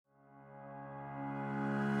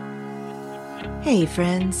Hey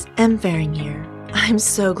friends, M. Faring here. I'm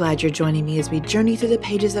so glad you're joining me as we journey through the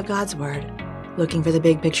pages of God's Word, looking for the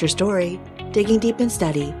big picture story, digging deep in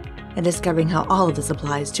study, and discovering how all of this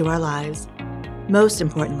applies to our lives. Most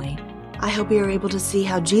importantly, I hope we are able to see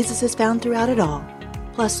how Jesus is found throughout it all,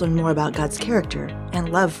 plus learn more about God's character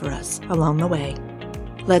and love for us along the way.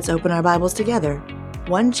 Let's open our Bibles together,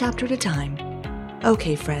 one chapter at a time.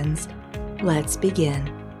 Okay, friends, let's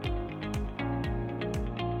begin.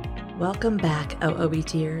 Welcome back,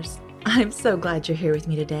 OOBTers. I'm so glad you're here with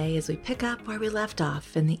me today as we pick up where we left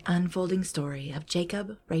off in the unfolding story of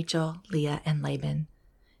Jacob, Rachel, Leah, and Laban.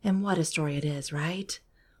 And what a story it is, right?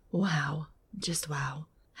 Wow, just wow.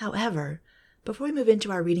 However, before we move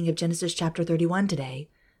into our reading of Genesis chapter 31 today,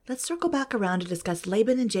 let's circle back around to discuss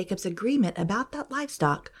Laban and Jacob's agreement about that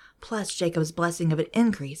livestock, plus Jacob's blessing of an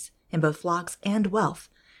increase in both flocks and wealth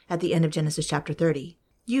at the end of Genesis chapter 30.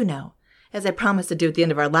 You know, as I promised to do at the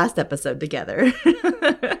end of our last episode together.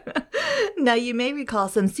 Now, you may recall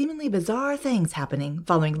some seemingly bizarre things happening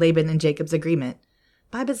following Laban and Jacob's agreement.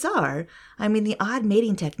 By bizarre, I mean the odd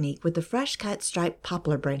mating technique with the fresh-cut striped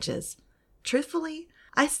poplar branches. Truthfully,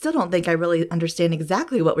 I still don't think I really understand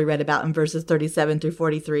exactly what we read about in verses 37 through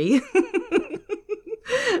 43.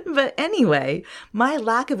 But anyway, my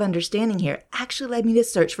lack of understanding here actually led me to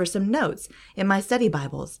search for some notes in my study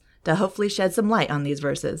Bibles to hopefully shed some light on these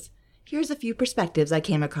verses. Here's a few perspectives I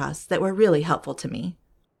came across that were really helpful to me.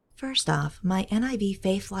 First off, my NIV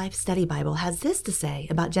Faith Life Study Bible has this to say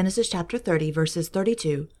about Genesis chapter 30, verses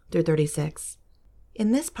 32 through 36.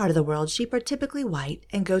 In this part of the world, sheep are typically white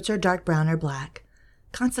and goats are dark brown or black.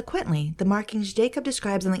 Consequently, the markings Jacob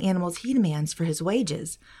describes on the animals he demands for his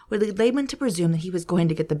wages would lead Laban to presume that he was going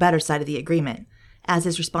to get the better side of the agreement, as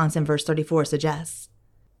his response in verse 34 suggests.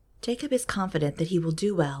 Jacob is confident that he will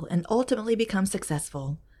do well and ultimately become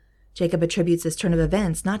successful. Jacob attributes this turn of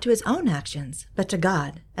events not to his own actions, but to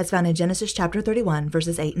God, as found in Genesis chapter 31,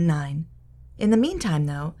 verses 8 and 9. In the meantime,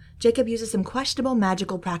 though, Jacob uses some questionable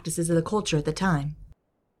magical practices of the culture at the time.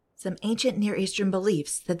 Some ancient Near Eastern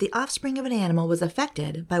beliefs that the offspring of an animal was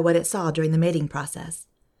affected by what it saw during the mating process.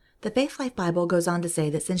 The Faith Life Bible goes on to say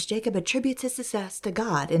that since Jacob attributes his success to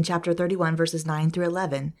God in chapter 31, verses 9 through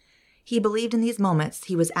 11, he believed in these moments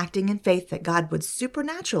he was acting in faith that God would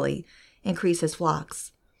supernaturally increase his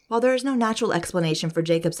flocks. While there is no natural explanation for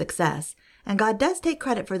Jacob's success, and God does take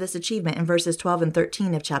credit for this achievement in verses 12 and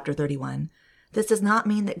 13 of chapter 31, this does not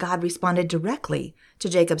mean that God responded directly to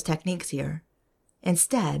Jacob's techniques here.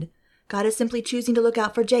 Instead, God is simply choosing to look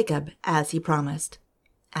out for Jacob as he promised.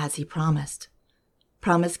 As he promised.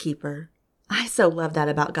 Promise keeper. I so love that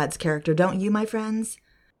about God's character, don't you, my friends?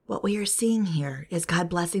 What we are seeing here is God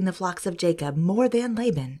blessing the flocks of Jacob more than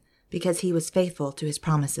Laban because he was faithful to his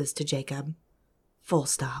promises to Jacob. Full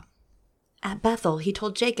stop. At Bethel, he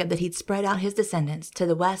told Jacob that he'd spread out his descendants to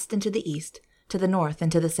the west and to the east, to the north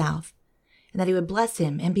and to the south, and that he would bless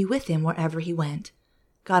him and be with him wherever he went.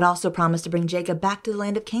 God also promised to bring Jacob back to the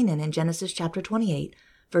land of Canaan in Genesis chapter 28,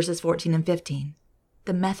 verses 14 and 15.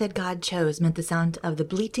 The method God chose meant the sound of the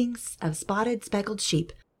bleatings of spotted, speckled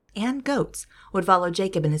sheep and goats would follow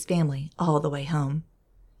Jacob and his family all the way home.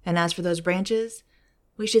 And as for those branches,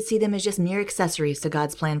 we should see them as just mere accessories to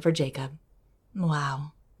God's plan for Jacob.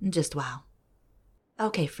 Wow. Just wow.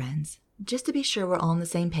 Okay, friends, just to be sure we're all on the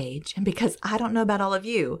same page, and because I don't know about all of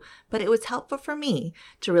you, but it was helpful for me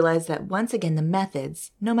to realize that once again the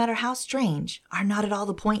methods, no matter how strange, are not at all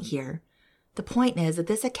the point here. The point is that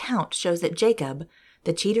this account shows that Jacob,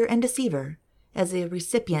 the cheater and deceiver, is the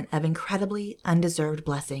recipient of incredibly undeserved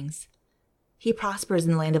blessings. He prospers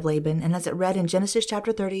in the land of Laban, and as it read in Genesis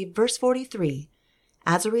chapter 30, verse 43,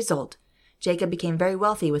 as a result, Jacob became very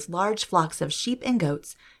wealthy with large flocks of sheep and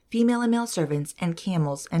goats, female and male servants, and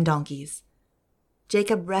camels and donkeys.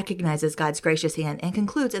 Jacob recognizes God's gracious hand and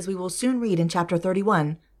concludes, as we will soon read in chapter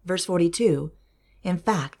 31, verse 42, "In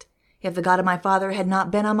fact, if the God of my father had not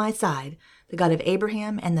been on my side, the God of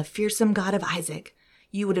Abraham and the fearsome God of Isaac,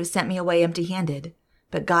 you would have sent me away empty-handed,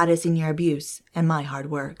 but God has seen your abuse and my hard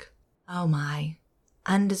work." Oh my,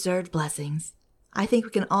 undeserved blessings. I think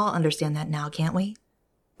we can all understand that now, can't we?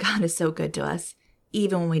 God is so good to us,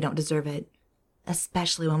 even when we don't deserve it,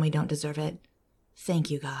 especially when we don't deserve it. Thank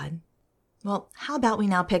you, God. Well, how about we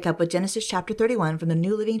now pick up with Genesis chapter 31 from the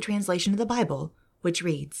New Living Translation of the Bible, which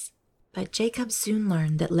reads, "But Jacob soon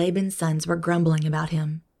learned that Laban's sons were grumbling about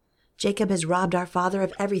him. 'Jacob has robbed our father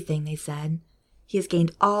of everything,' they said. 'He has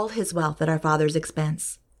gained all his wealth at our father's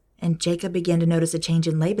expense.' And Jacob began to notice a change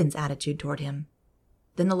in Laban's attitude toward him.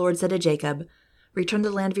 Then the Lord said to Jacob, 'Return to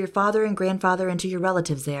the land of your father and grandfather and to your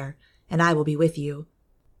relatives there, and I will be with you.'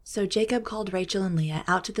 So Jacob called Rachel and Leah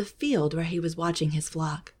out to the field where he was watching his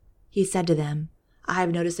flock. He said to them, I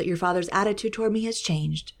have noticed that your father's attitude toward me has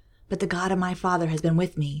changed, but the God of my father has been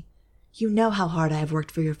with me. You know how hard I have worked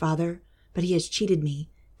for your father, but he has cheated me,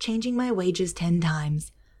 changing my wages 10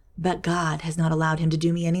 times. But God has not allowed him to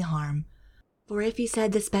do me any harm. For if he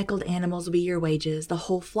said the speckled animals will be your wages, the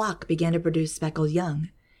whole flock began to produce speckled young.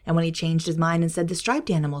 And when he changed his mind and said the striped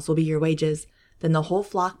animals will be your wages, then the whole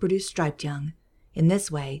flock produced striped young. In this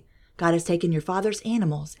way, God has taken your father's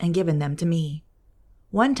animals and given them to me.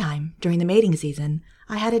 One time, during the mating season,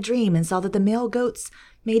 I had a dream and saw that the male goats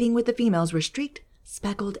mating with the females were streaked,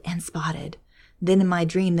 speckled, and spotted. Then in my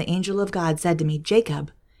dream, the angel of God said to me,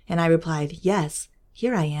 Jacob, and I replied, Yes,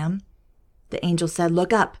 here I am. The angel said,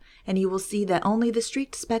 Look up, and you will see that only the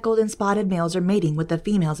streaked, speckled, and spotted males are mating with the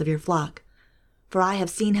females of your flock. For I have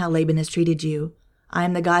seen how Laban has treated you. I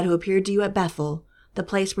am the God who appeared to you at Bethel, the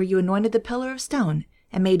place where you anointed the pillar of stone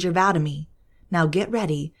and made your vow to me. Now get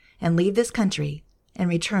ready and leave this country and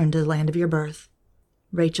return to the land of your birth.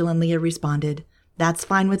 Rachel and Leah responded, That's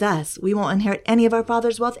fine with us. We won't inherit any of our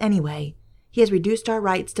father's wealth anyway. He has reduced our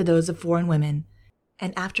rights to those of foreign women.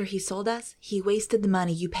 And after he sold us, he wasted the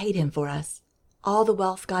money you paid him for us. All the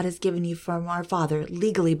wealth God has given you from our father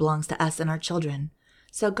legally belongs to us and our children.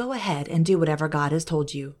 So go ahead and do whatever God has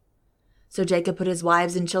told you. So Jacob put his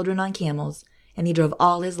wives and children on camels, and he drove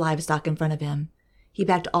all his livestock in front of him. He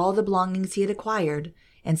packed all the belongings he had acquired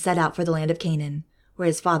and set out for the land of Canaan, where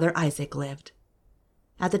his father Isaac lived.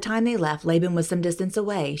 At the time they left, Laban was some distance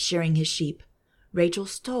away, shearing his sheep. Rachel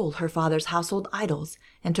stole her father's household idols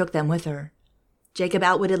and took them with her. Jacob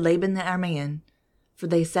outwitted Laban the Aramean, for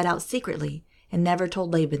they set out secretly and never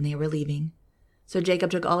told Laban they were leaving. So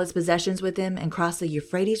Jacob took all his possessions with him and crossed the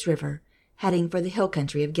Euphrates River, heading for the hill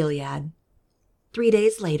country of Gilead. 3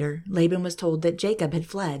 days later, Laban was told that Jacob had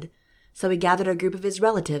fled, so he gathered a group of his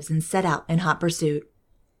relatives and set out in hot pursuit.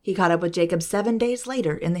 He caught up with Jacob 7 days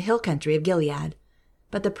later in the hill country of Gilead.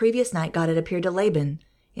 But the previous night God had appeared to Laban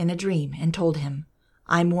in a dream and told him,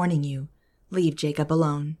 I'm warning you, leave Jacob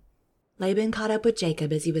alone. Laban caught up with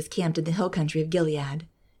Jacob as he was camped in the hill country of Gilead,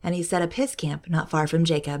 and he set up his camp not far from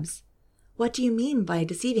Jacob's. What do you mean by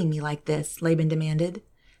deceiving me like this? Laban demanded.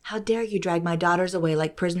 How dare you drag my daughters away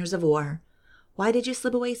like prisoners of war? Why did you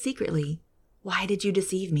slip away secretly? Why did you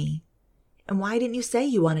deceive me? And why didn't you say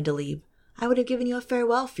you wanted to leave? I would have given you a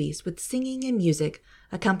farewell feast with singing and music,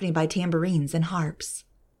 accompanied by tambourines and harps.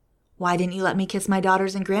 Why didn't you let me kiss my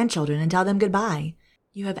daughters and grandchildren and tell them goodbye?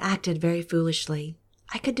 You have acted very foolishly.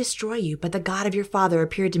 I could destroy you, but the God of your father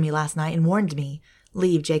appeared to me last night and warned me,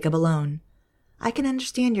 leave Jacob alone. I can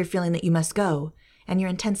understand your feeling that you must go, and your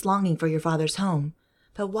intense longing for your father's home,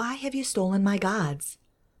 but why have you stolen my gods?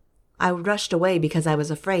 I rushed away because I was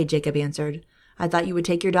afraid, Jacob answered. I thought you would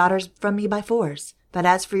take your daughters from me by force, but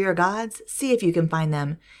as for your gods, see if you can find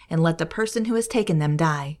them, and let the person who has taken them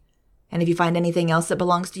die. And if you find anything else that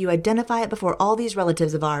belongs to you, identify it before all these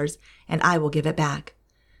relatives of ours, and I will give it back.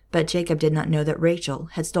 But Jacob did not know that Rachel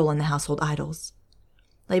had stolen the household idols.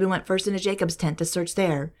 Laban went first into Jacob's tent to search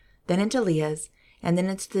there, then into Leah's, and then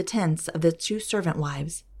into the tents of the 2 servant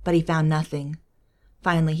wives, but he found nothing.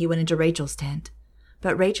 Finally, he went into Rachel's tent.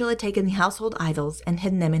 But Rachel had taken the household idols and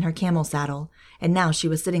hidden them in her camel saddle, and now she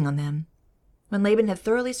was sitting on them. When Laban had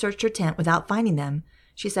thoroughly searched her tent without finding them,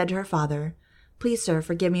 she said to her father, Please, sir,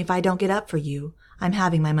 forgive me if I don't get up for you. I'm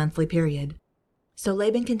having my monthly period. So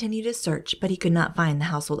Laban continued his search, but he could not find the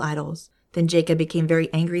household idols. Then Jacob became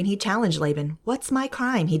very angry and he challenged Laban. What's my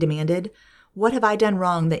crime? He demanded. What have I done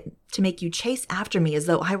wrong to make you chase after me as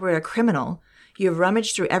though I were a criminal? You have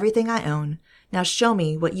rummaged through everything I own. Now show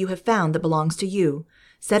me what you have found that belongs to you.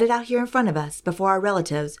 Set it out here in front of us, before our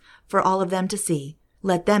relatives, for all of them to see.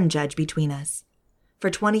 Let them judge between us. For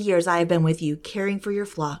 20 years I have been with you, caring for your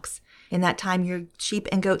flocks. In that time your sheep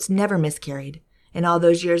and goats never miscarried. In all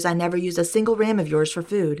those years I never used a single ram of yours for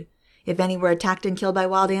food. If any were attacked and killed by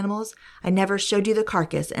wild animals, I never showed you the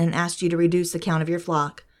carcass and asked you to reduce the count of your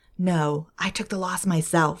flock. No, I took the loss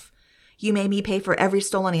myself. You made me pay for every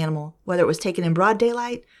stolen animal, whether it was taken in broad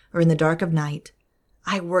daylight or in the dark of night.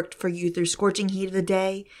 I worked for you through scorching heat of the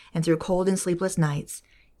day and through cold and sleepless nights.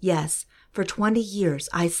 Yes, for 20 years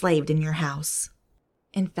I slaved in your house.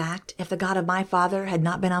 In fact, if the God of my father had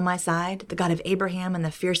not been on my side, the God of Abraham and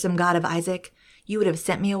the fearsome God of Isaac, you would have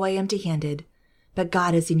sent me away empty-handed. But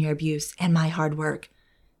God has seen your abuse and my hard work.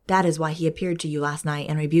 That is why he appeared to you last night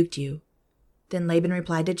and rebuked you. Then Laban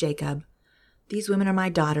replied to Jacob, These women are my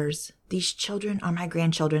daughters, these children are my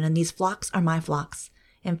grandchildren, and these flocks are my flocks.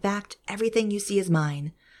 In fact, everything you see is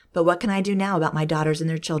mine. But what can I do now about my daughters and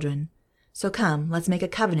their children? So come, let's make a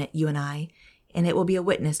covenant, you and I, and it will be a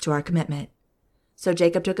witness to our commitment. So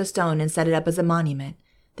Jacob took a stone and set it up as a monument.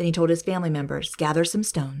 Then he told his family members, Gather some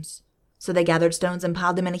stones. So they gathered stones and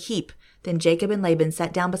piled them in a heap. Then Jacob and Laban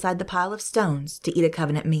sat down beside the pile of stones to eat a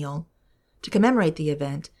covenant meal. To commemorate the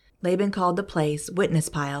event, Laban called the place Witness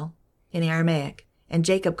Pile in Aramaic, and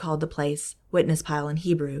Jacob called the place Witness Pile in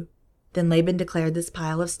Hebrew. Then Laban declared this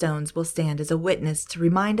pile of stones will stand as a witness to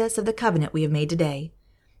remind us of the covenant we have made today.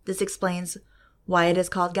 This explains why it is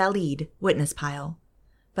called Galid, Witness Pile.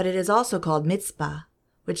 But it is also called Mitzpah,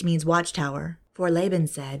 which means watchtower. For Laban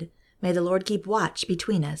said, "May the Lord keep watch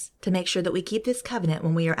between us to make sure that we keep this covenant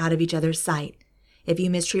when we are out of each other's sight. If you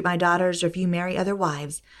mistreat my daughters or if you marry other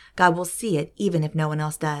wives, God will see it even if no one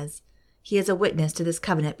else does. He is a witness to this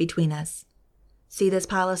covenant between us." "See this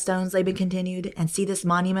pile of stones," Laban continued, "and see this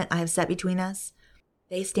monument I have set between us?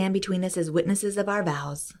 They stand between us as witnesses of our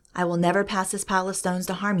vows. I will never pass this pile of stones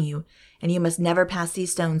to harm you, and you must never pass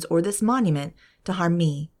these stones or this monument to harm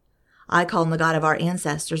me. I call on the God of our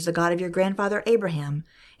ancestors, the God of your grandfather Abraham,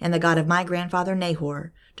 and the God of my grandfather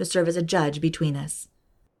Nahor, to serve as a judge between us."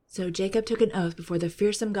 So Jacob took an oath before the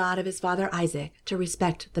fearsome God of his father Isaac to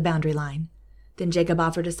respect the boundary line. Then Jacob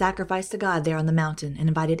offered a sacrifice to God there on the mountain and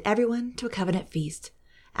invited everyone to a covenant feast.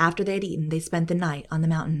 After they had eaten, they spent the night on the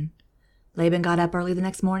mountain. Laban got up early the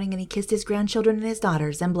next morning and he kissed his grandchildren and his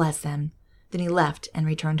daughters and blessed them. Then he left and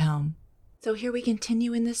returned home. So here we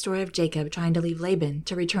continue in the story of Jacob trying to leave Laban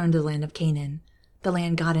to return to the land of Canaan, the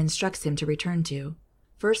land God instructs him to return to.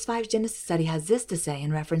 Verse 5 Genesis study has this to say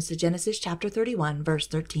in reference to Genesis chapter 31, verse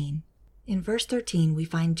 13. In verse 13, we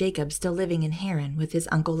find Jacob still living in Haran with his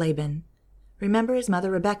uncle Laban. Remember, his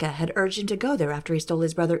mother Rebekah had urged him to go there after he stole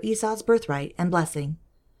his brother Esau's birthright and blessing.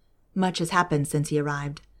 Much has happened since he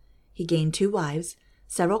arrived. He gained 2 wives,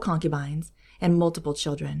 several concubines, and multiple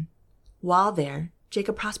children. While there,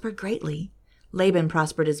 Jacob prospered greatly. Laban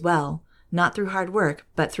prospered as well, not through hard work,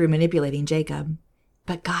 but through manipulating Jacob.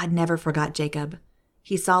 But God never forgot Jacob.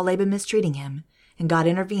 He saw Laban mistreating him, and God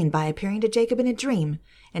intervened by appearing to Jacob in a dream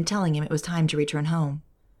and telling him it was time to return home.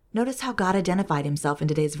 Notice how God identified himself in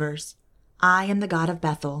today's verse. "I am the God of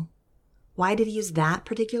Bethel." Why did he use that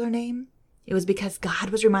particular name? It was because God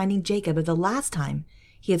was reminding Jacob of the last time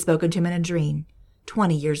he had spoken to him in a dream,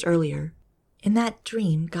 20 years earlier. In that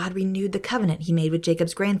dream, God renewed the covenant he made with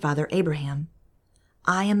Jacob's grandfather, Abraham.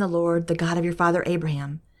 "I am the Lord, the God of your father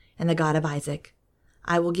Abraham, and the God of Isaac.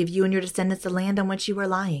 I will give you and your descendants the land on which you are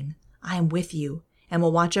lying. I am with you, and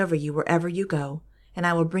will watch over you wherever you go, and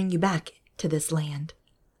I will bring you back to this land.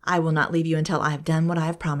 I will not leave you until I have done what I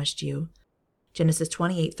have promised you." Genesis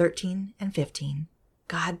 28:13 and 15.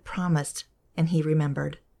 God promised, and he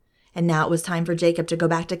remembered. And now it was time for Jacob to go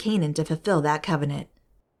back to Canaan to fulfill that covenant.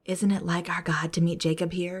 Isn't it like our God to meet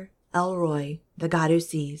Jacob here? El Roi, the God who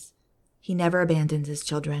sees. He never abandons his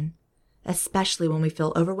children, especially when we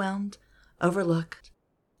feel overwhelmed, overlooked,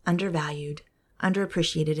 undervalued,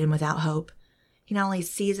 underappreciated, and without hope. He not only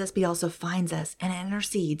sees us, but he also finds us and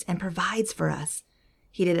intercedes and provides for us.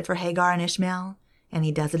 He did it for Hagar and Ishmael, and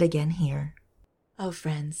he does it again here. Oh,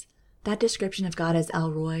 friends, that description of God as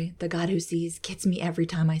El Roi, the God who sees, gets me every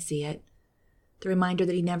time I see it. The reminder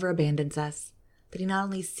that he never abandons us, that he not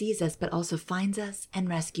only sees us, but also finds us and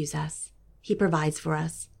rescues us. He provides for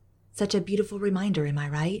us. Such a beautiful reminder, am I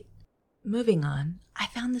right? Moving on, I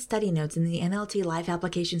found the study notes in the NLT Life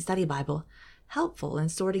Application Study Bible helpful in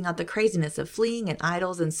sorting out the craziness of fleeing and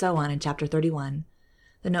idols and so on in chapter 31.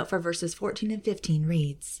 The note for verses 14 and 15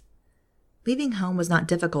 reads, "Leaving home was not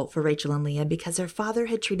difficult for Rachel and Leah because their father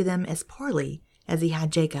had treated them as poorly as he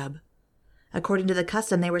had Jacob. According to the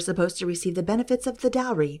custom, they were supposed to receive the benefits of the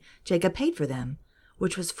dowry Jacob paid for them,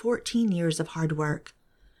 which was 14 years of hard work.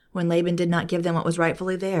 When Laban did not give them what was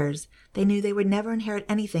rightfully theirs, they knew they would never inherit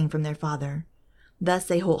anything from their father. Thus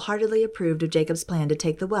they wholeheartedly approved of Jacob's plan to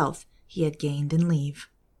take the wealth he had gained and leave."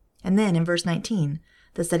 And then in verse 19,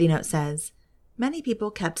 the study note says, "Many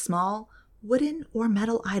people kept small wooden or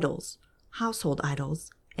metal idols, household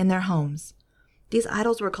idols, in their homes. These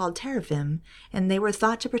idols were called teraphim, and they were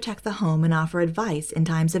thought to protect the home and offer advice in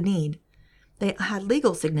times of need. They had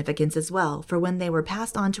legal significance as well, for when they were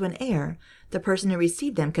passed on to an heir, the person who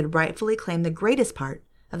received them could rightfully claim the greatest part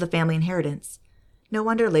of the family inheritance. No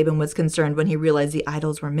wonder Laban was concerned when he realized the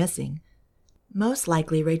idols were missing. Most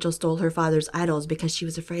likely Rachel stole her father's idols because she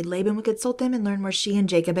was afraid Laban would consult them and learn where she and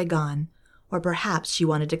Jacob had gone, or perhaps she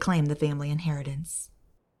wanted to claim the family inheritance."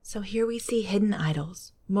 So here we see hidden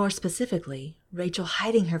idols, more specifically, Rachel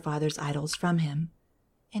hiding her father's idols from him.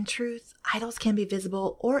 In truth, idols can be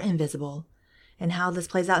visible or invisible, and how this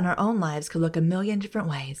plays out in our own lives could look a million different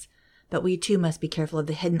ways, but we too must be careful of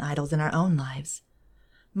the hidden idols in our own lives.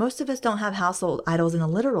 Most of us don't have household idols in a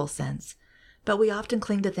literal sense, but we often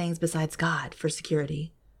cling to things besides God for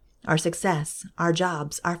security. Our success, our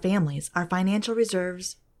jobs, our families, our financial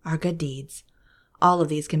reserves, our good deeds. All of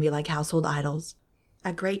these can be like household idols.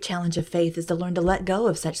 A great challenge of faith is to learn to let go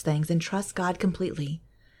of such things and trust God completely.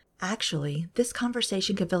 Actually, this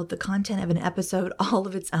conversation could fill up the content of an episode all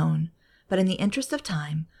of its own, but in the interest of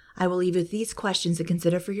time, I will leave you with these questions to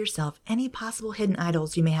consider for yourself any possible hidden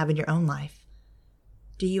idols you may have in your own life.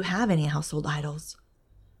 Do you have any household idols?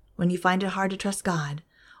 When you find it hard to trust God,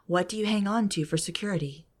 what do you hang on to for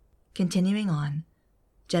security? Continuing on,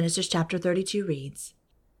 Genesis chapter 32 reads,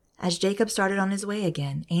 As Jacob started on his way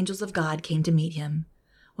again, angels of God came to meet him.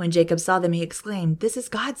 When Jacob saw them, he exclaimed, "This is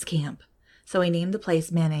God's camp." So he named the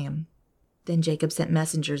place Manaim. Then Jacob sent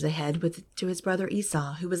messengers ahead to his brother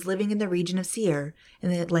Esau, who was living in the region of Seir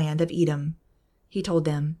in the land of Edom. He told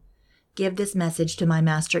them, "Give this message to my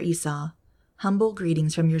master Esau. Humble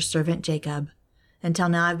greetings from your servant Jacob. Until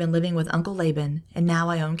now I've been living with Uncle Laban, and now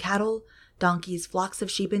I own cattle, donkeys, flocks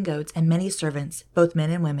of sheep and goats, and many servants, both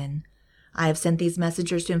men and women. I have sent these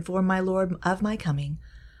messengers to inform my lord of my coming,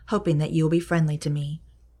 hoping that you will be friendly to me."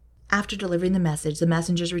 After delivering the message, the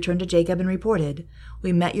messengers returned to Jacob and reported,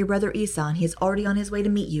 "We met your brother Esau, and he is already on his way to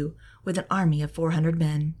meet you with an army of 400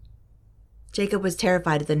 men. Jacob was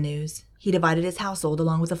terrified at the news. He divided his household,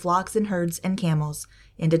 along with the flocks and herds and camels,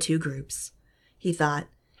 into 2 groups. He thought,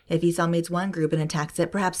 if Esau meets one group and attacks it,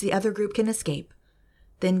 perhaps the other group can escape.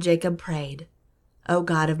 Then Jacob prayed, "O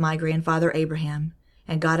God of my grandfather Abraham,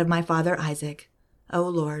 and God of my father Isaac, O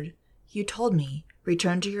Lord, you told me,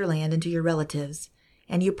 return to your land and to your relatives,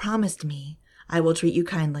 and you promised me, I will treat you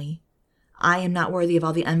kindly. I am not worthy of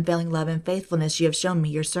all the unfailing love and faithfulness you have shown me,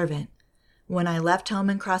 your servant. When I left home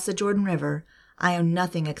and crossed the Jordan River, I owned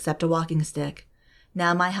nothing except a walking stick.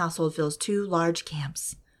 Now my household fills 2 large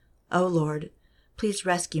camps. O Lord, please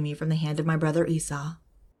rescue me from the hand of my brother Esau.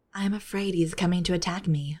 I am afraid he is coming to attack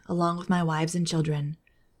me, along with my wives and children.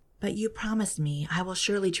 But you promised me I will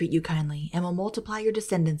surely treat you kindly and will multiply your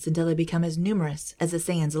descendants until they become as numerous as the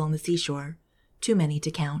sands along the seashore, too many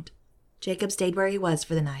to count." Jacob stayed where he was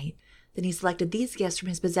for the night. Then he selected these gifts from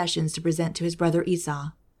his possessions to present to his brother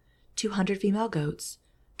Esau: 200 female goats,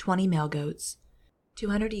 20 male goats,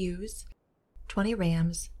 200 ewes, 20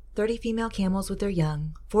 rams, 30 female camels with their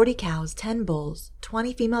young, 40 cows, 10 bulls,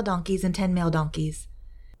 20 female donkeys, and 10 male donkeys.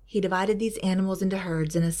 He divided these animals into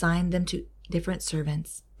herds and assigned them to different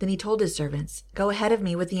servants. Then he told his servants, "Go ahead of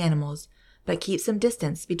me with the animals, but keep some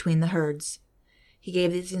distance between the herds." He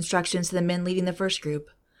gave these instructions to the men leading the first group.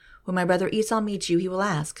 "When my brother Esau meets you, he will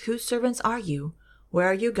ask, 'Whose servants are you? Where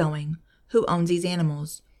are you going? Who owns these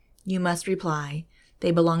animals?' You must reply,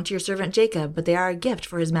 'They belong to your servant Jacob, but they are a gift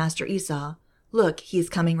for his master Esau. Look, he is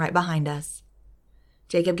coming right behind us.'"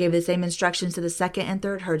 Jacob gave the same instructions to the second and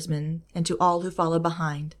third herdsmen and to all who followed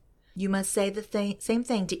behind. "You must say the same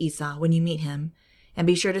thing to Esau when you meet him, and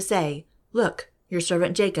be sure to say, 'Look, your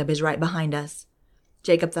servant Jacob is right behind us.'"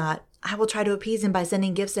 Jacob thought, "I will try to appease him by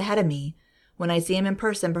sending gifts ahead of me. When I see him in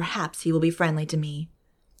person, perhaps he will be friendly to me."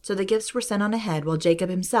 So the gifts were sent on ahead, while Jacob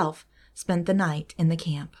himself spent the night in the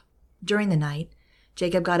camp. During the night,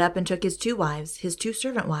 Jacob got up and took his 2 wives, his 2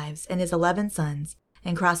 servant wives, and his 11 sons,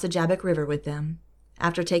 and crossed the Jabbok River with them.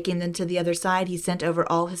 After taking them to the other side, he sent over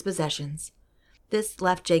all his possessions. This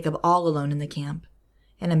left Jacob all alone in the camp,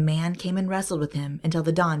 and a man came and wrestled with him until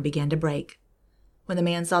the dawn began to break. When the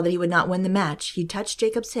man saw that he would not win the match, he touched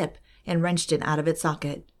Jacob's hip and wrenched it out of its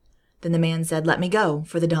socket. Then the man said, "Let me go,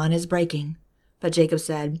 for the dawn is breaking." But Jacob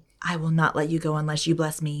said, "I will not let you go unless you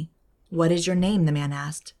bless me." "What is your name?" the man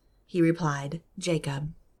asked. He replied,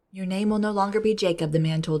 "Jacob." "Your name will no longer be Jacob," the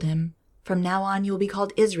man told him. "From now on you will be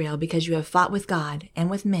called Israel, because you have fought with God and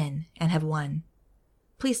with men and have won."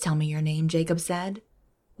 "Please tell me your name," Jacob said.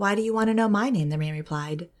 "Why do you want to know my name?" the man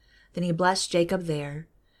replied. Then he blessed Jacob there.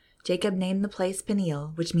 Jacob named the place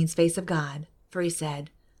Peniel, which means face of God, for he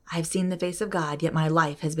said, "I have seen the face of God, yet my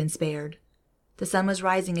life has been spared." The sun was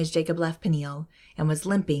rising as Jacob left Peniel and was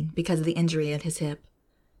limping because of the injury at his hip.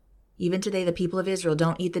 Even today, the people of Israel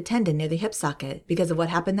don't eat the tendon near the hip socket because of what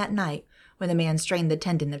happened that night when the man strained the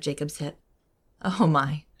tendon of Jacob's hip. Oh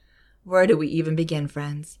my, where do we even begin,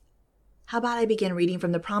 friends? How about I begin reading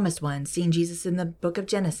from the Promised One, seeing Jesus in the book of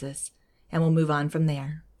Genesis, and we'll move on from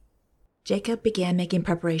there. Jacob began making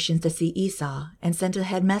preparations to see Esau and sent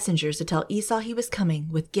ahead messengers to tell Esau he was coming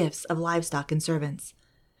with gifts of livestock and servants.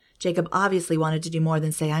 Jacob obviously wanted to do more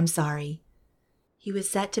than say, "I'm sorry." He was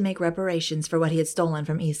set to make reparations for what he had stolen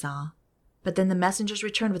from Esau. But then the messengers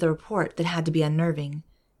returned with a report that had to be unnerving.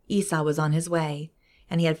 Esau was on his way,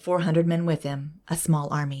 and he had 400 men with him, a small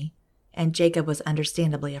army, and Jacob was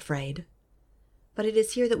understandably afraid. But it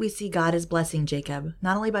is here that we see God as blessing Jacob,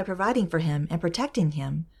 not only by providing for him and protecting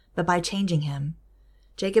him, but by changing him.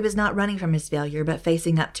 Jacob is not running from his failure, but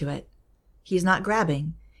facing up to it. He is not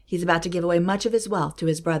grabbing. He's about to give away much of his wealth to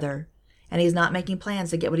his brother, and he's not making plans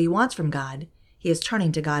to get what he wants from God. He is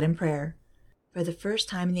turning to God in prayer. For the first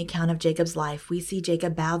time in the account of Jacob's life, we see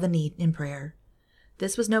Jacob bow the knee in prayer.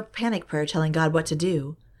 This was no panic prayer telling God what to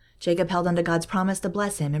do. Jacob held onto God's promise to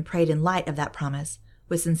bless him and prayed in light of that promise,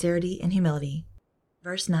 with sincerity and humility.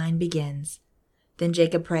 Verse 9 begins, Then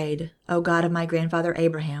Jacob prayed, O God of my grandfather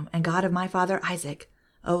Abraham, and God of my father Isaac,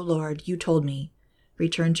 O Lord, you told me,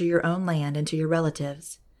 return to your own land and to your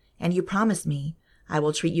relatives. And you promised me, I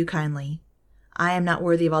will treat you kindly. I am not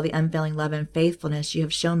worthy of all the unfailing love and faithfulness you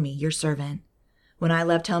have shown me, your servant. When I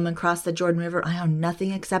left home and crossed the Jordan River, I owned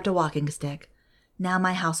nothing except a walking stick. Now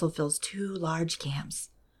my household fills 2 large camps.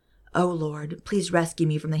 O Lord, please rescue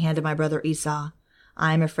me from the hand of my brother Esau.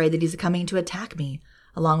 I am afraid that he is coming to attack me,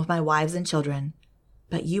 along with my wives and children.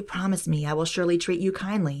 But you promised me I will surely treat you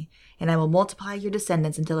kindly, and I will multiply your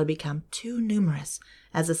descendants until they become too numerous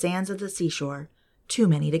as the sands of the seashore, too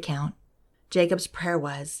many to count. Jacob's prayer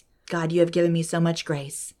was, God, you have given me so much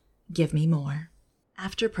grace. Give me more.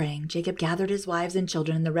 After praying, Jacob gathered his wives and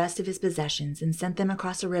children and the rest of his possessions and sent them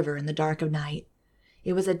across a river in the dark of night.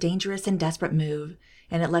 It was a dangerous and desperate move,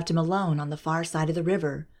 and it left him alone on the far side of the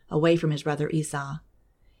river, away from his brother Esau.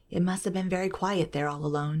 It must have been very quiet there all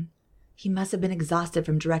alone. He must have been exhausted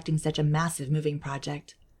from directing such a massive moving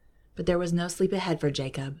project. But there was no sleep ahead for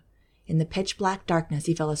Jacob. In the pitch-black darkness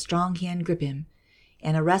he felt a strong hand grip him,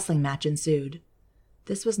 and a wrestling match ensued.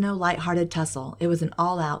 This was no light-hearted tussle. It was an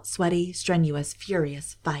all-out, sweaty, strenuous,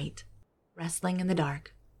 furious fight. Wrestling in the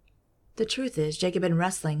dark. The truth is, Jacob had been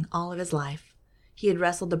wrestling all of his life. He had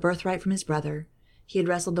wrestled the birthright from his brother. He had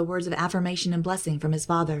wrestled the words of affirmation and blessing from his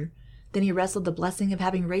father. Then he wrestled the blessing of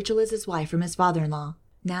having Rachel as his wife from his father-in-law.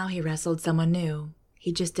 Now he wrestled someone new.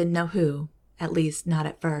 He just didn't know who, at least not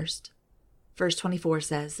at first. Verse 24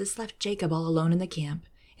 says, This left Jacob all alone in the camp,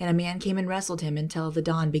 and a man came and wrestled him until the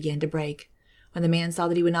dawn began to break. When the man saw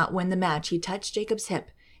that he would not win the match, he touched Jacob's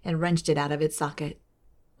hip and wrenched it out of its socket.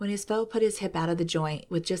 When his foe put his hip out of the joint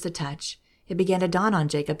with just a touch, it began to dawn on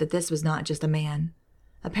Jacob that this was not just a man.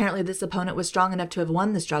 Apparently this opponent was strong enough to have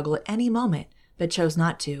won the struggle at any moment, but chose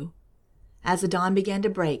not to. As the dawn began to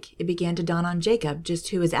break, it began to dawn on Jacob just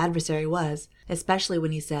who his adversary was, especially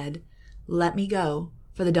when he said, Let me go,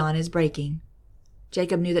 for the dawn is breaking.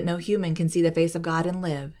 Jacob knew that no human can see the face of God and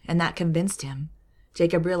live, and that convinced him.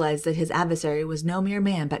 Jacob realized that his adversary was no mere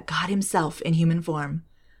man, but God himself in human form,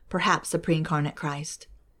 perhaps the pre-incarnate Christ.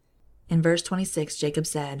 In verse 26, Jacob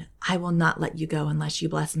said, I will not let you go unless you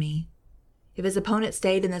bless me. If his opponent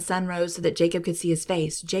stayed and the sun rose so that Jacob could see his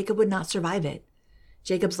face, Jacob would not survive it.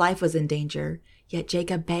 Jacob's life was in danger, yet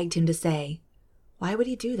Jacob begged him to stay. Why would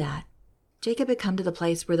he do that? Jacob had come to the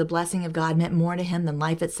place where the blessing of God meant more to him than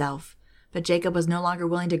life itself, but Jacob was no longer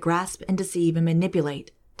willing to grasp and deceive and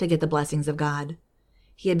manipulate to get the blessings of God.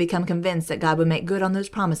 He had become convinced that God would make good on those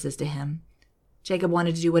promises to him. Jacob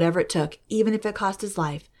wanted to do whatever it took, even if it cost his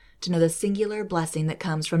life, to know the singular blessing that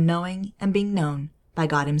comes from knowing and being known by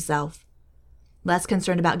God himself. Less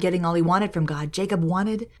concerned about getting all he wanted from God, Jacob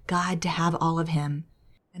wanted God to have all of him.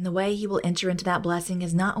 And the way he will enter into that blessing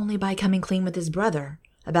is not only by coming clean with his brother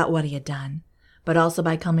about what he had done, but also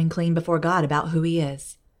by coming clean before God about who he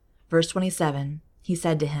is. Verse 27, he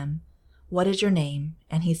said to him, What is your name?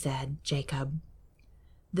 And he said, Jacob.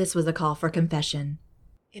 This was a call for confession.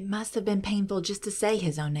 It must have been painful just to say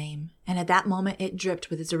his own name, and at that moment it dripped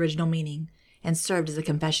with its original meaning and served as a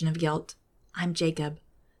confession of guilt. I'm Jacob,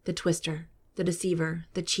 the twister, the deceiver,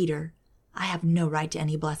 the cheater. I have no right to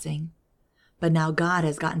any blessing. But now God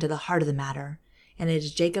has gotten to the heart of the matter, and it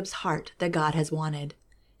is Jacob's heart that God has wanted.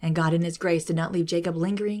 And God in his grace did not leave Jacob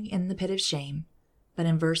lingering in the pit of shame. But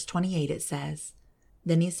in verse 28 it says,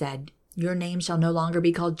 Then he said, Your name shall no longer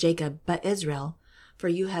be called Jacob, but Israel, for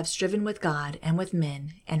you have striven with God and with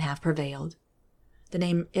men and have prevailed. The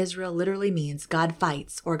name Israel literally means God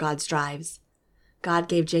fights or God strives. God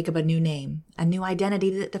gave Jacob a new name, a new identity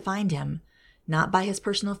that defined him, not by his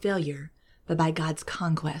personal failure, but by God's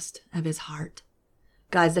conquest of his heart.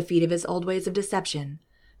 God's defeat of his old ways of deception,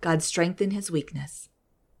 God's strength in his weakness.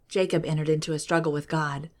 Jacob entered into a struggle with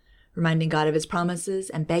God, reminding God of his promises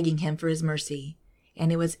and begging him for his mercy,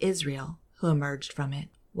 and it was Israel who emerged from it,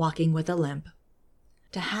 walking with a limp.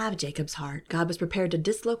 To have Jacob's heart, God was prepared to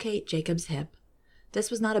dislocate Jacob's hip.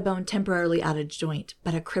 This was not a bone temporarily out of joint,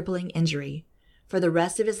 but a crippling injury. For the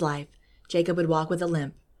rest of his life, Jacob would walk with a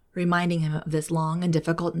limp, reminding him of this long and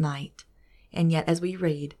difficult night. And yet, as we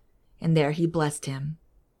read, and there he blessed him.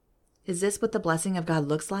 Is this what the blessing of God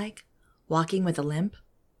looks like? Walking with a limp?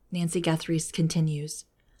 Nancy Guthrie continues,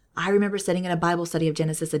 I remember sitting in a Bible study of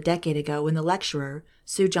Genesis a decade ago when the lecturer,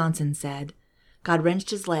 Sue Johnson, said, God wrenched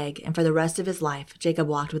his leg, and for the rest of his life, Jacob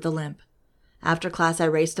walked with a limp. After class, I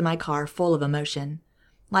raced to my car full of emotion.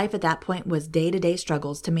 Life at that point was day-to-day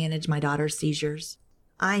struggles to manage my daughter's seizures.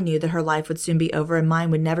 I knew that her life would soon be over and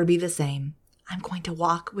mine would never be the same. I'm going to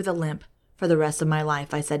walk with a limp for the rest of my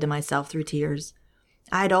life, I said to myself through tears.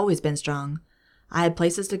 I had always been strong. I had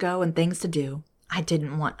places to go and things to do. I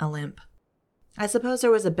didn't want a limp. I suppose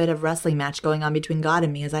there was a bit of wrestling match going on between God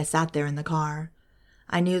and me as I sat there in the car.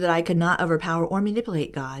 I knew that I could not overpower or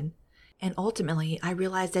manipulate God, and ultimately I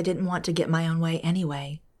realized I didn't want to get my own way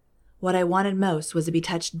anyway. What I wanted most was to be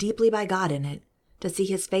touched deeply by God in it, to see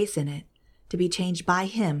his face in it, to be changed by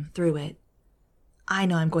him through it. I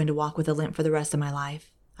know I'm going to walk with a limp for the rest of my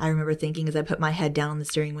life, I remember thinking as I put my head down on the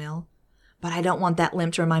steering wheel. But I don't want that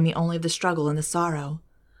limp to remind me only of the struggle and the sorrow.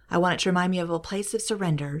 I want it to remind me of a place of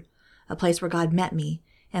surrender, a place where God met me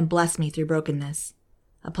and blessed me through brokenness,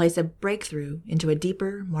 a place of breakthrough into a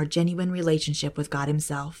deeper, more genuine relationship with God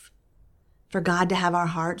himself. For God to have our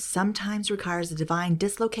hearts sometimes requires a divine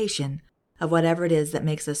dislocation of whatever it is that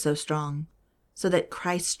makes us so strong, so that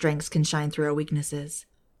Christ's strengths can shine through our weaknesses.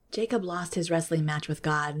 Jacob lost his wrestling match with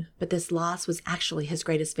God, but this loss was actually his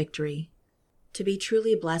greatest victory. To be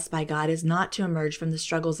truly blessed by God is not to emerge from the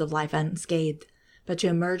struggles of life unscathed, but to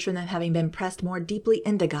emerge from them having been pressed more deeply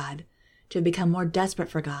into God, to have become more desperate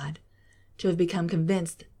for God, to have become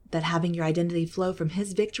convinced that having your identity flow from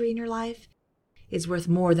his victory in your life is worth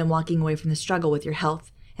more than walking away from the struggle with your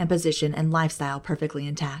health and position and lifestyle perfectly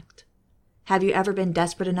intact. Have you ever been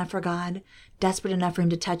desperate enough for God, desperate enough for him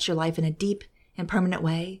to touch your life in a deep and permanent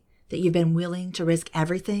way, that you've been willing to risk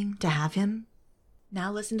everything to have him?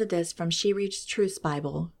 Now listen to this from She Reads Truth's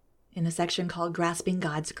Bible in a section called Grasping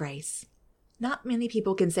God's Grace. Not many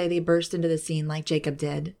people can say they burst into the scene like Jacob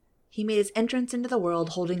did. He made his entrance into the world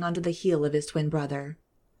holding onto the heel of his twin brother.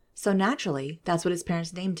 So naturally, that's what his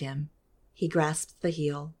parents named him. He grasped the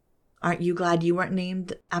heel. Aren't you glad you weren't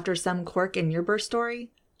named after some quirk in your birth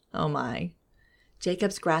story? Oh my.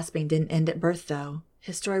 Jacob's grasping didn't end at birth, though.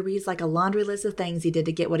 His story reads like a laundry list of things he did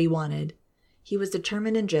to get what he wanted. He was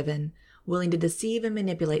determined and driven, willing to deceive and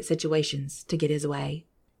manipulate situations to get his way.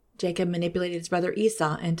 Jacob manipulated his brother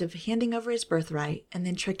Esau into handing over his birthright and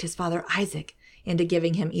then tricked his father Isaac into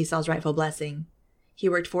giving him Esau's rightful blessing. He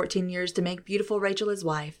worked 14 years to make beautiful Rachel his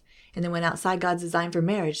wife and then went outside God's design for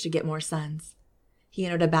marriage to get more sons. He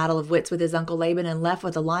entered a battle of wits with his uncle Laban and left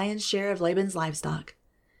with the lion's share of Laban's livestock.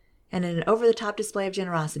 And in an over-the-top display of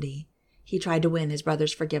generosity, he tried to win his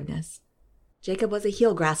brother's forgiveness. Jacob was a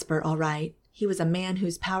heel grasper, all right. He was a man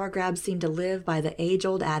whose power grabs seemed to live by the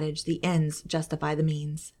age-old adage, the ends justify the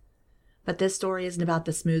means. But this story isn't about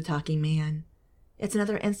the smooth-talking man. It's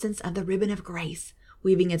another instance of the ribbon of grace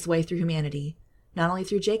weaving its way through humanity, not only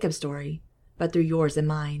through Jacob's story, but through yours and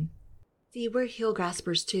mine. See, we're heel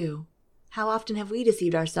graspers too. How often have we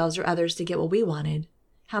deceived ourselves or others to get what we wanted?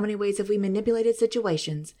 How many ways have we manipulated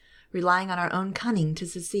situations, relying on our own cunning to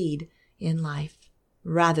succeed in life,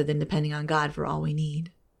 rather than depending on God for all we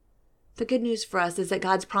need? The good news for us is that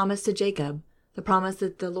God's promise to Jacob, the promise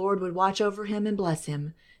that the Lord would watch over him and bless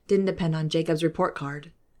him, didn't depend on Jacob's report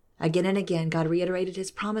card. Again and again, God reiterated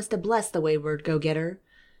his promise to bless the wayward go-getter,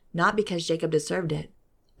 not because Jacob deserved it,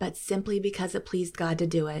 but simply because it pleased God to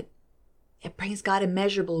do it. It brings God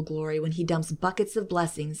immeasurable glory when he dumps buckets of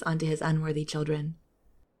blessings onto his unworthy children.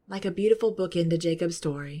 Like a beautiful bookend to Jacob's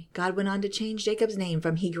story, God went on to change Jacob's name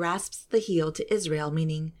from he grasps the heel to Israel,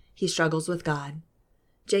 meaning he struggles with God.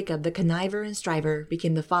 Jacob, the conniver and striver,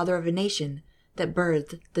 became the father of a nation that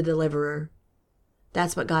birthed the deliverer.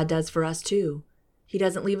 That's what God does for us too. He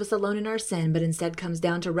doesn't leave us alone in our sin, but instead comes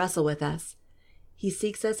down to wrestle with us. He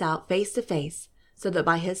seeks us out face to face so that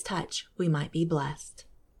by his touch we might be blessed.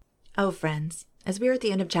 Oh, friends, as we are at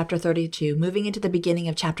the end of chapter 32, moving into the beginning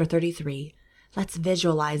of chapter 33, let's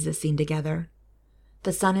visualize this scene together.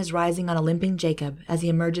 The sun is rising on a limping Jacob as he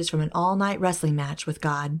emerges from an all-night wrestling match with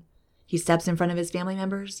God. He steps in front of his family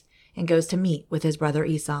members and goes to meet with his brother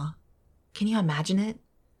Esau. Can you imagine it?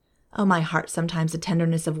 Oh, my heart, sometimes the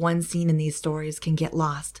tenderness of one scene in these stories can get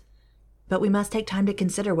lost. But we must take time to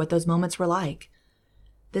consider what those moments were like.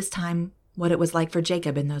 This time, what it was like for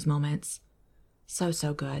Jacob in those moments. So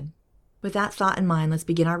good. With that thought in mind, let's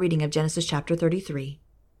begin our reading of Genesis chapter 33.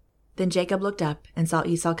 Then Jacob looked up and saw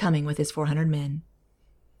Esau coming with his 400 men.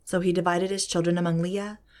 So he divided his children among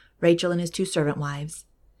Leah, Rachel, and his 2 servant wives.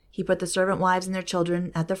 He put the servant wives and their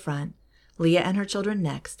children at the front, Leah and her children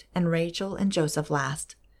next, and Rachel and Joseph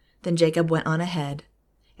last. Then Jacob went on ahead.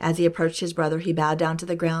 As he approached his brother, he bowed down to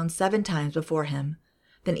the ground 7 times before him.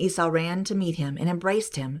 Then Esau ran to meet him and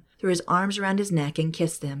embraced him, threw his arms around his neck and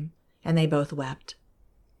kissed him, and they both wept.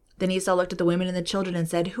 Then Esau looked at the women and the children and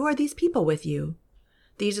said, "Who are these people with you?"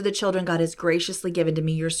 "These are the children God has graciously given to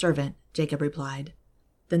me, your servant," Jacob replied.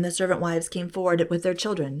 Then the servant wives came forward with their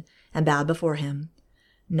children and bowed before him.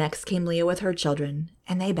 Next came Leah with her children,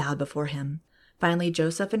 and they bowed before him. Finally,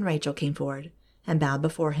 Joseph and Rachel came forward and bowed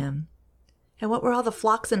before him. "And what were all the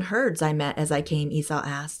flocks and herds I met as I came?" Esau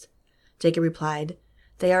asked. Jacob replied,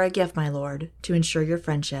 "They are a gift, my lord, to ensure your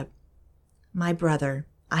friendship." "My brother,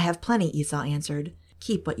 I have plenty," Esau answered.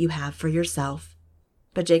 "Keep what you have for yourself."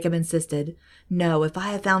 But Jacob insisted, "No, if I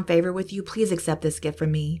have found favor with you, please accept this gift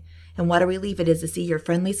from me, and what a relief it is to see your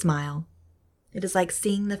friendly smile. It is like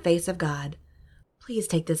seeing the face of God. Please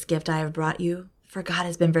take this gift I have brought you, for God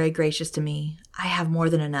has been very gracious to me. I have more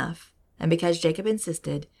than enough." And because Jacob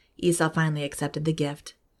insisted, Esau finally accepted the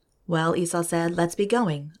gift. "Well," Esau said, "let's be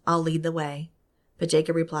going. I'll lead the way." But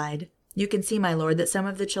Jacob replied, "You can see, my lord, that some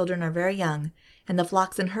of the children are very young, and the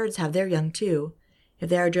flocks and herds have their young too. If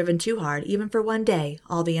they are driven too hard, even for one day,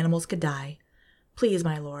 all the animals could die. Please,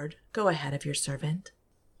 my lord, go ahead of your servant.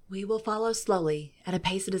 We will follow slowly, at a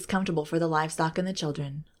pace that is comfortable for the livestock and the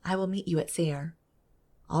children. I will meet you at Seir."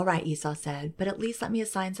 "All right," Esau said, "but at least let me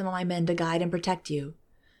assign some of my men to guide and protect you."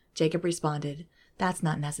 Jacob responded, "That's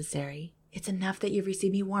not necessary. It's enough that you've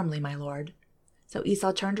received me warmly, my lord." So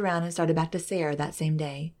Esau turned around and started back to Seir that same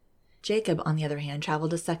day. Jacob, on the other hand, traveled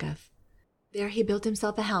to Succoth. There he built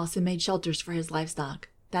himself a house and made shelters for his livestock.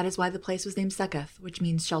 That is why the place was named Succoth, which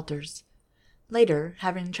means shelters. Later,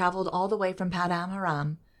 having traveled all the way from Paddan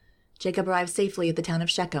Aram, Jacob arrived safely at the town of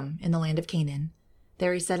Shechem in the land of Canaan.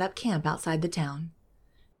 There he set up camp outside the town.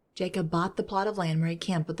 Jacob bought the plot of land where he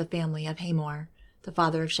camped with the family of Hamor, the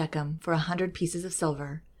father of Shechem, for 100 pieces of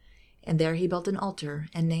silver, and there he built an altar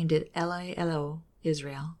and named it El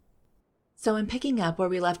Israel. So in picking up where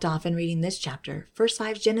we left off in reading this chapter, First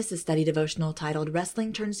Five's Genesis study devotional titled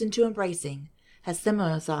 "Wrestling Turns into Embracing" has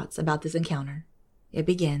similar thoughts about this encounter. It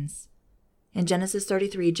begins. In Genesis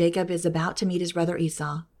 33, Jacob is about to meet his brother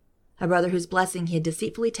Esau, a brother whose blessing he had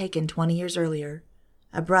deceitfully taken 20 years earlier,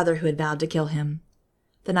 a brother who had vowed to kill him.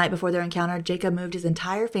 The night before their encounter, Jacob moved his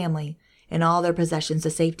entire family and all their possessions to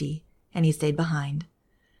safety, and he stayed behind.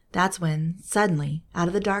 That's when, suddenly, out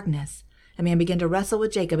of the darkness, a man began to wrestle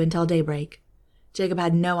with Jacob until daybreak. Jacob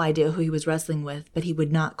had no idea who he was wrestling with, but he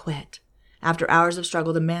would not quit. After hours of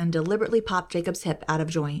struggle, the man deliberately popped Jacob's hip out of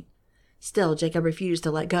joint. Still, Jacob refused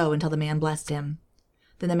to let go until the man blessed him.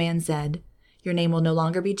 Then the man said, "Your name will no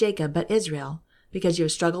longer be Jacob, but Israel, because you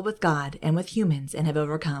have struggled with God and with humans and have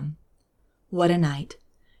overcome." What a night.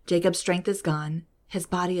 Jacob's strength is gone. His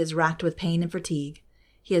body is racked with pain and fatigue.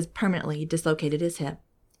 He has permanently dislocated his hip,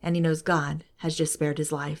 and he knows God has just spared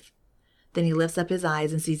his life. Then he lifts up his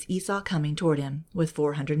eyes and sees Esau coming toward him with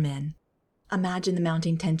 400 men. Imagine the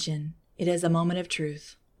mounting tension. It is a moment of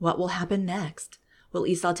truth. What will happen next? Will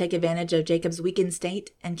Esau take advantage of Jacob's weakened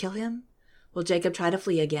state and kill him? Will Jacob try to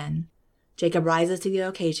flee again? Jacob rises to the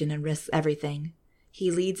occasion and risks everything. He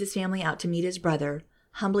leads his family out to meet his brother,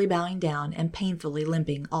 humbly bowing down and painfully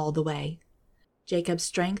limping all the way. Jacob's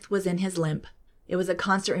strength was in his limp. It was a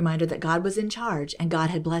constant reminder that God was in charge and God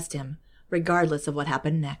had blessed him, regardless of what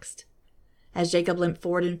happened next. As Jacob limped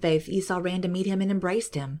forward in faith, Esau ran to meet him and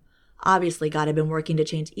embraced him. Obviously, God had been working to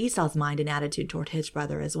change Esau's mind and attitude toward his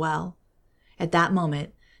brother as well. At that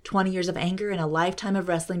moment, 20 years of anger and a lifetime of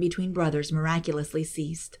wrestling between brothers miraculously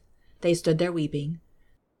ceased. They stood there weeping.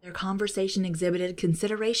 Their conversation exhibited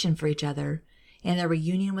consideration for each other, and their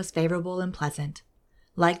reunion was favorable and pleasant.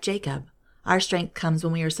 Like Jacob, our strength comes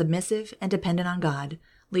when we are submissive and dependent on God,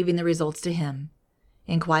 leaving the results to Him.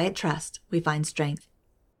 In quiet trust, we find strength.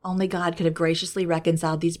 Only God could have graciously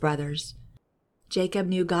reconciled these brothers. Jacob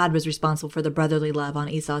knew God was responsible for the brotherly love on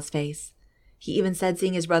Esau's face. He even said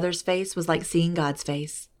seeing his brother's face was like seeing God's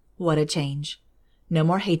face. What a change. No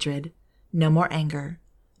more hatred, no more anger,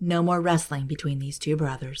 no more wrestling between these two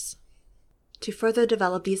brothers. To further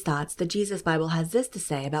develop these thoughts, the Jesus Bible has this to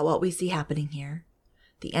say about what we see happening here.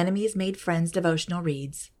 The Enemies Made Friends devotional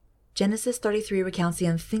reads, Genesis 33 recounts the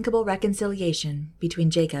unthinkable reconciliation between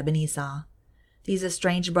Jacob and Esau. These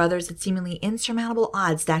estranged brothers had seemingly insurmountable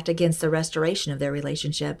odds stacked against the restoration of their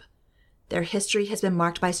relationship. Their history has been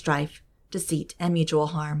marked by strife, deceit, and mutual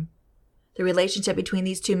harm. The relationship between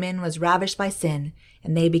these two men was ravished by sin,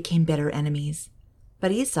 and they became bitter enemies.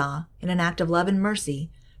 But Esau, in an act of love and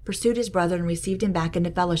mercy, pursued his brother and received him back into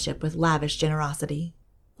fellowship with lavish generosity.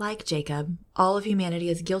 Like Jacob, all of humanity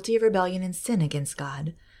is guilty of rebellion and sin against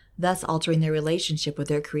God, thus altering their relationship with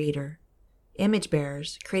their Creator. Image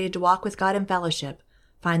bearers, created to walk with God in fellowship,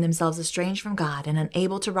 find themselves estranged from God and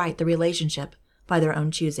unable to right the relationship by their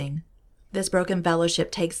own choosing. This broken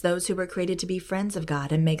fellowship takes those who were created to be friends of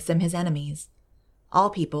God and makes them His enemies. All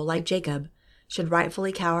people, like Jacob, should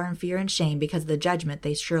rightfully cower in fear and shame because of the judgment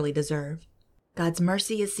they surely deserve. God's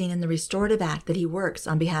mercy is seen in the restorative act that he works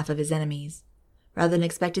on behalf of his enemies. Rather than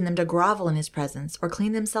expecting them to grovel in his presence or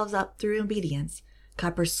clean themselves up through obedience,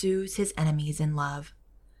 God pursues his enemies in love.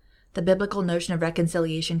 The biblical notion of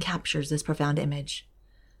reconciliation captures this profound image.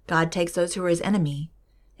 God takes those who are his enemy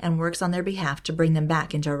and works on their behalf to bring them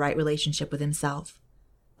back into a right relationship with himself.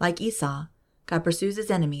 Like Esau, God pursues his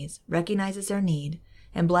enemies, recognizes their need,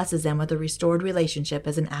 and blesses them with a restored relationship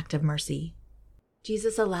as an act of mercy.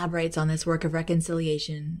 Jesus elaborates on this work of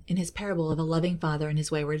reconciliation in his parable of a loving father and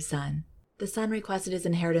his wayward son. The son requested his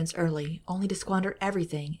inheritance early, only to squander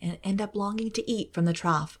everything and end up longing to eat from the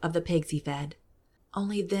trough of the pigs he fed.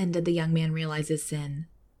 Only then did the young man realize his sin.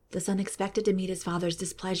 The son expected to meet his father's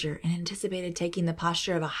displeasure and anticipated taking the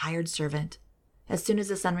posture of a hired servant. As soon as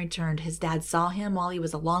the son returned, his dad saw him while he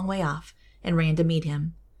was a long way off and ran to meet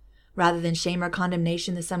him. Rather than shame or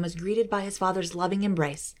condemnation, the son was greeted by his father's loving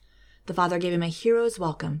embrace. The father gave him a hero's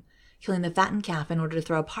welcome, killing the fattened calf in order to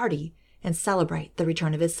throw a party and celebrate the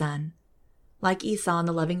return of his son. Like Esau and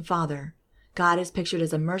the loving father, God is pictured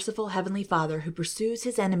as a merciful heavenly father who pursues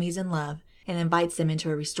his enemies in love and invites them into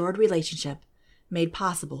a restored relationship made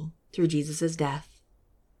possible through Jesus' death.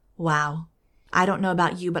 Wow. I don't know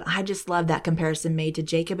about you, but I just love that comparison made to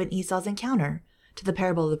Jacob and Esau's encounter to the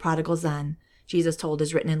parable of the prodigal son Jesus told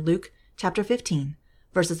is written in Luke chapter 15,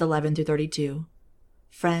 verses 11 through 32.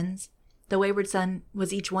 Friends, the wayward son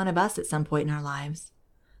was each one of us at some point in our lives.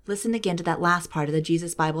 Listen again to that last part of the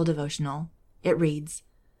Jesus Bible devotional. It reads,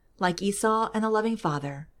 like Esau and the loving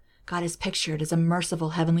father, God is pictured as a merciful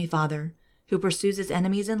heavenly father who pursues his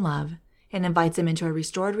enemies in love and invites them into a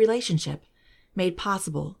restored relationship made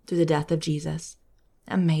possible through the death of Jesus.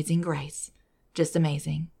 Amazing grace. Just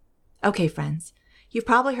amazing. Okay, friends, you've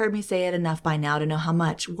probably heard me say it enough by now to know how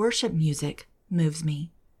much worship music moves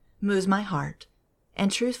me, moves my heart,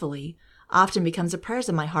 and truthfully, often becomes the prayers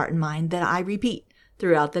of my heart and mind that I repeat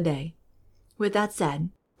throughout the day. With that said,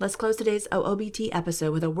 let's close today's OOBT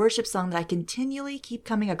episode with a worship song that I continually keep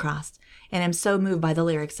coming across and am so moved by the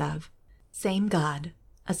lyrics of. Same God,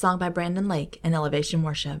 a song by Brandon Lake and Elevation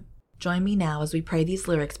Worship. Join me now as we pray these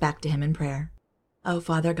lyrics back to him in prayer. Oh,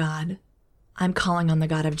 Father God, I'm calling on the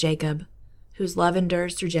God of Jacob, whose love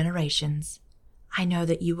endures through generations. I know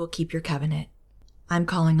that you will keep your covenant. I'm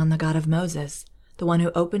calling on the God of Moses, the one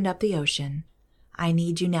who opened up the ocean. I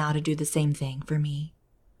need you now to do the same thing for me.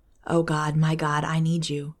 Oh God, my God, I need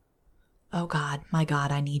you. Oh God, my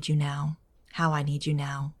God, I need you now. How I need you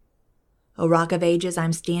now. O Rock of Ages,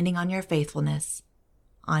 I'm standing on your faithfulness.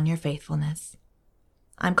 On your faithfulness.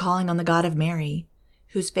 I'm calling on the God of Mary,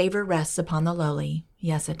 whose favor rests upon the lowly.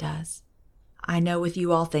 Yes, it does. I know with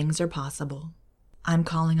you all things are possible. I'm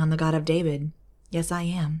calling on the God of David. Yes, I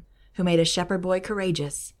am, who made a shepherd boy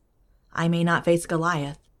courageous. I may not face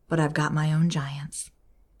Goliath, but I've got my own giants.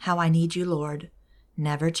 How I need you, Lord,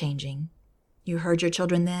 never changing. You heard your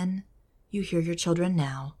children then, you hear your children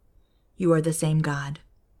now. You are the same God.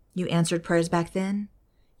 You answered prayers back then,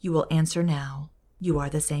 you will answer now. You are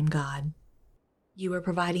the same God. You were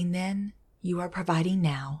providing then, you are providing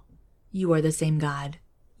now. You are the same God.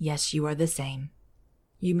 Yes, you are the same.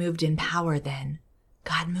 You moved in power then.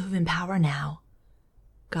 God, move in power now.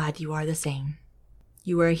 God, you are the same.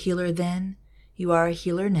 You were a healer then, you are a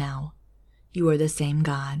healer now. You are the same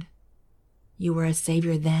God. You were a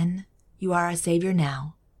savior then, you are a savior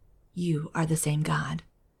now. You are the same God.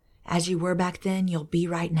 As you were back then, you'll be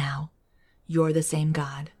right now. You're the same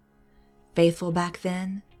God. Faithful back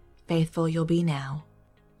then, faithful you'll be now.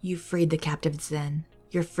 You freed the captives then.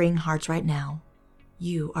 You're freeing hearts right now.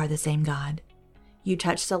 You are the same God. You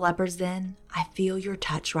touched the lepers then. I feel your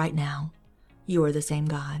touch right now. You are the same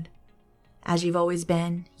God. As you've always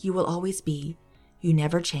been, you will always be. You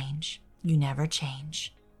never change. You never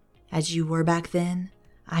change. As you were back then,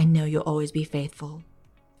 I know you'll always be faithful.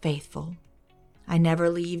 Faithful. I never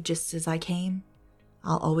leave just as I came.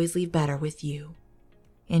 I'll always leave better with you.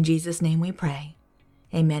 In Jesus' name we pray.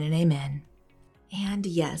 Amen and amen. And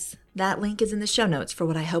yes, that link is in the show notes for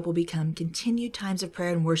what I hope will become continued times of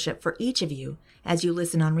prayer and worship for each of you as you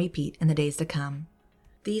listen on repeat in the days to come.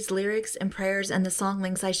 These lyrics and prayers and the song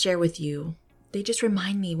links I share with you, they just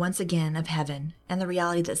remind me once again of heaven and the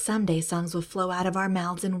reality that someday songs will flow out of our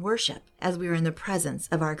mouths in worship as we are in the presence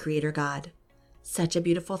of our Creator God. Such a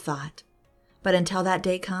beautiful thought. But until that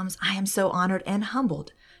day comes, I am so honored and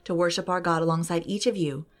humbled to worship our God alongside each of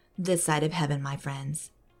you this side of heaven, my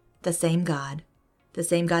friends. The same God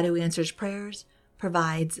who answers prayers,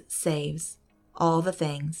 provides, saves, all the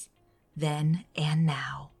things, then and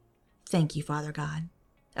now. Thank you, Father God.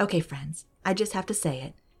 Okay, friends, I just have to say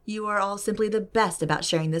it. You are all simply the best about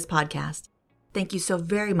sharing this podcast. Thank you so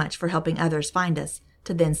very much for helping others find us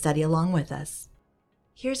to then study along with us.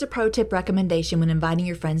 Here's a pro tip recommendation when inviting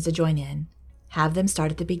your friends to join in. Have them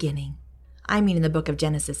start at the beginning. I mean in the Book of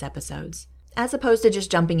Genesis episodes, as opposed to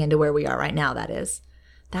just jumping into where we are right now, that is.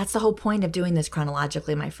 That's the whole point of doing this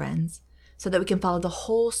chronologically, my friends, so that we can follow the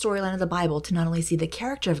whole storyline of the Bible to not only see the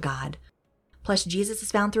character of God, plus Jesus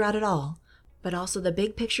is found throughout it all, but also the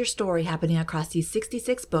big picture story happening across these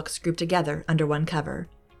 66 books grouped together under one cover.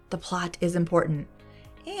 The plot is important.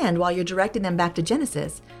 And while you're directing them back to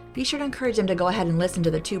Genesis, be sure to encourage them to go ahead and listen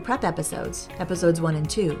to the 2 prep episodes, episodes 1 and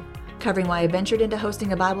 2, covering why I ventured into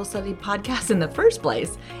hosting a Bible study podcast in the first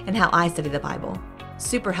place and how I study the Bible.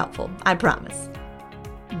 Super helpful, I promise.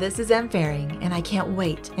 This is Em Faring, and I can't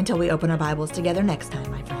wait until we open our Bibles together next time,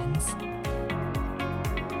 my friends.